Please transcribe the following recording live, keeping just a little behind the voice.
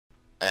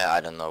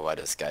I don't know why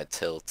this guy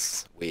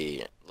tilts.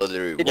 We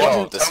literally It won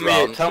doesn't- this tell me,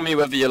 round. tell me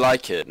whether you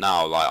like it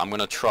now. Like, I'm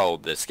gonna troll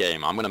this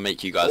game. I'm gonna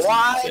make you guys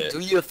Why lose it. do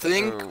you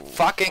think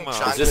fucking come on.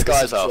 Cause Jungle this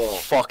guy's is a troll?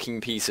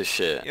 fucking piece of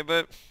shit. Yeah,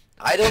 but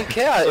I don't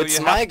care, So it's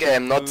you my have to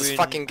game, not this win.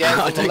 fucking game I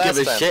from the don't give last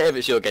a time. shit if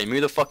it's your game.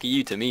 Who the fuck are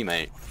you to me,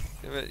 mate?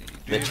 do you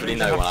Literally really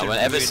no have one. I to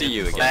won't ever ruin see it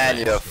you for- again.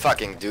 Man, you're a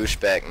fucking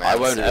douchebag, man. I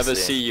won't ever seriously.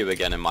 see you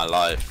again in my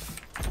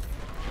life.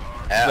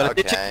 Yeah, But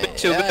okay.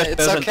 it's too Yeah, bad it's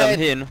person than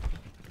okay. him.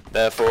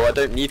 Therefore, I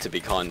don't need to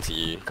be kind to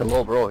you. Come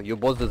on, bro. You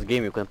bought this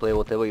game. You can play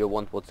whatever you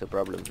want. What's the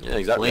problem? Yeah,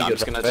 exactly. Play I'm your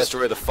just gonna best.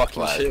 destroy the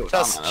fucking Well, shield.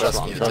 just- That's just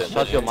what I'm mute doing. it.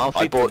 Shut your mouth.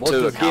 I You bought bought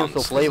 2 this game, accounts.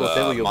 so play 'cause,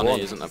 whatever you money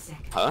want. isn't a...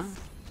 Huh?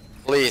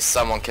 Please,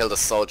 someone kill the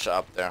soldier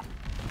up there.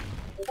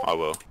 I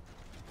will.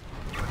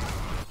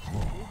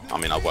 I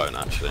mean, I won't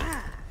actually.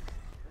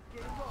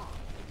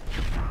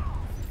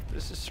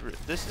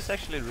 This is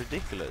actually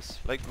ridiculous.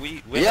 Like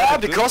we Yeah, had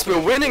a good because we're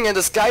push. winning and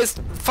this guy's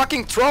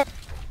fucking troll.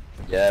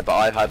 Yeah, but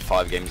I've had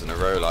 5 games in a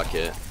row like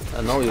it.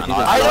 No, you And didn't.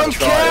 I don't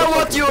tried. care You're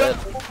what you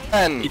fucking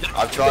man.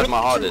 I've tried my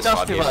hardest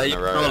 5 games in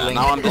a row, and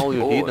now I'm just No, you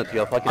bored. didn't.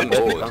 You are fucking I'm bad.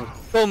 bored.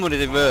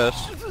 Comedy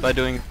worse by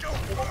doing.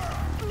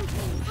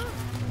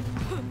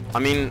 I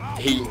mean,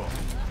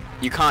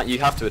 you can't. You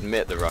have to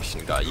admit, the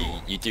Russian guy.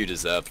 You do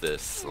deserve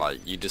this. Like,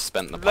 you just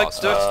spent the Like,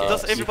 past.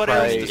 does everybody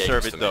else games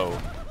deserve to it me. though?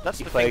 That's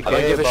the If I thing. I don't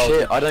care give a about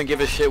shit. it. I don't give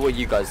a shit what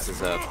you guys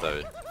deserve,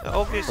 though.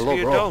 Obviously Hello,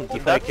 you bro. don't.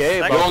 If I care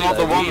about You're it, not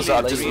the I ones that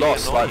have really just really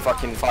lost like annoying.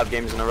 fucking 5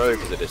 games in a row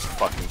because of this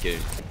fucking game.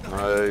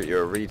 No,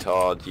 you're a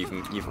retard.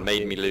 You've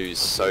made me lose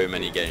so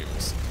many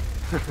games.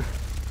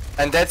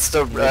 And that's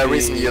the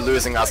reason you're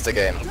losing us the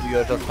game. You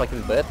are just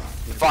fucking bad.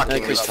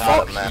 Fucking Because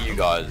retarded, fuck man. you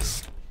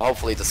guys.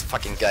 Hopefully this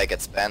fucking guy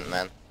gets banned,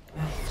 man.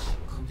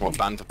 What,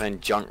 banned for playing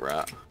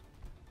Junkrat?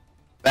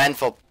 Banned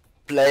for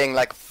playing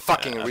like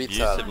fucking Abusive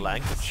retard.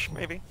 language,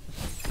 maybe.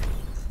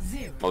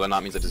 Well, then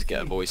that means I just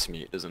get a voice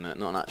mute, doesn't it?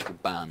 Not an actual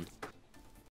ban.